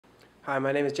Hi,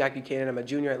 my name is Jack Buchanan. I'm a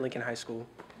junior at Lincoln High School.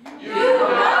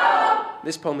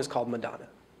 This poem is called Madonna.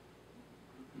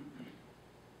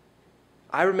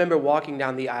 I remember walking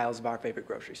down the aisles of our favorite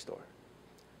grocery store,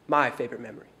 my favorite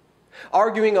memory,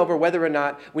 arguing over whether or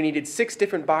not we needed 6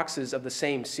 different boxes of the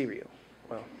same cereal.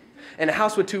 Well, in a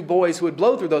house with 2 boys who would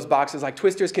blow through those boxes like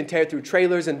twisters can tear through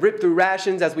trailers and rip through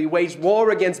rations as we waged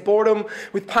war against boredom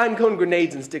with pine cone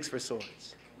grenades and sticks for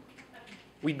swords.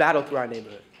 We'd battle through our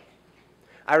neighborhood.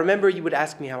 I remember you would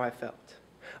ask me how I felt.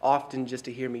 Often just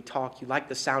to hear me talk, you liked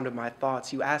the sound of my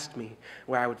thoughts. You asked me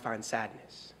where I would find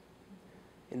sadness.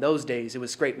 In those days, it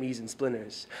was scraped knees and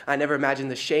splinters. I never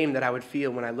imagined the shame that I would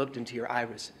feel when I looked into your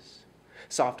irises,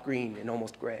 soft green and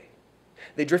almost gray.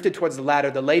 They drifted towards the latter,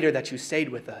 the later that you stayed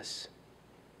with us.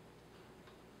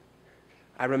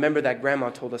 I remember that Grandma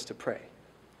told us to pray.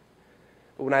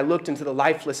 But when I looked into the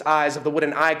lifeless eyes of the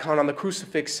wooden icon on the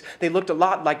crucifix, they looked a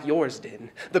lot like yours did.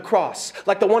 The cross,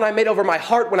 like the one I made over my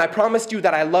heart when I promised you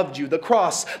that I loved you. The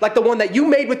cross, like the one that you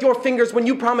made with your fingers when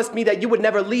you promised me that you would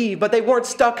never leave, but they weren't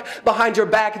stuck behind your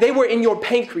back. They were in your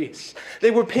pancreas.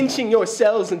 They were pinching your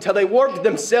cells until they warped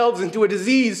themselves into a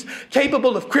disease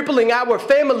capable of crippling our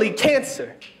family,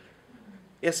 cancer.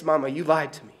 Yes, Mama, you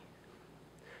lied to me.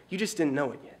 You just didn't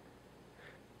know it yet.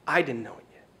 I didn't know it.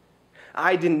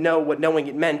 I didn't know what knowing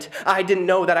it meant. I didn't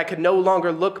know that I could no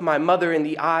longer look my mother in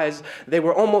the eyes. They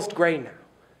were almost gray now.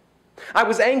 I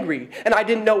was angry, and I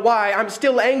didn't know why. I'm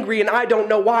still angry, and I don't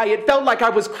know why. It felt like I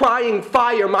was crying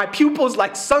fire, my pupils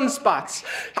like sunspots.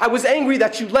 I was angry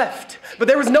that you left, but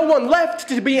there was no one left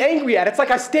to be angry at. It's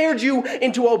like I stared you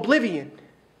into oblivion.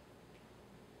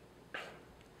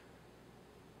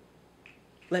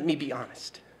 Let me be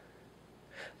honest.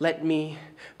 Let me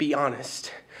be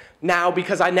honest. Now,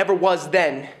 because I never was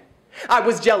then. I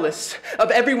was jealous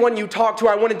of everyone you talked to.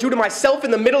 I wanted you to myself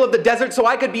in the middle of the desert so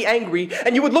I could be angry,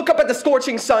 and you would look up at the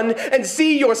scorching sun and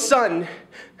see your son.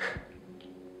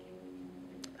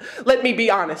 Let me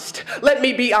be honest. Let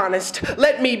me be honest.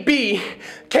 Let me be.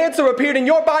 Cancer appeared in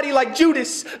your body like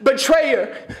Judas,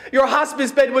 betrayer. Your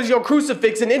hospice bed was your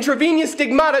crucifix. An intravenous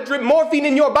stigmata dripped morphine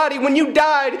in your body. When you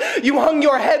died, you hung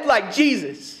your head like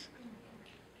Jesus.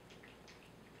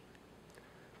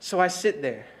 So I sit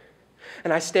there,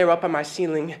 and I stare up at my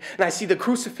ceiling, and I see the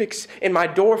crucifix in my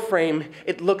door frame.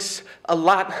 It looks a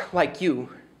lot like you.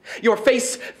 Your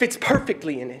face fits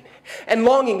perfectly in it. And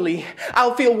longingly,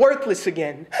 I'll feel worthless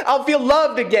again. I'll feel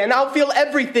loved again. I'll feel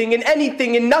everything and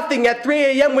anything and nothing at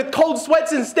 3 a.m. with cold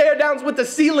sweats and stare downs with the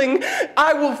ceiling.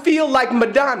 I will feel like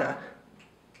Madonna.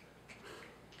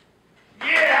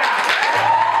 Yeah!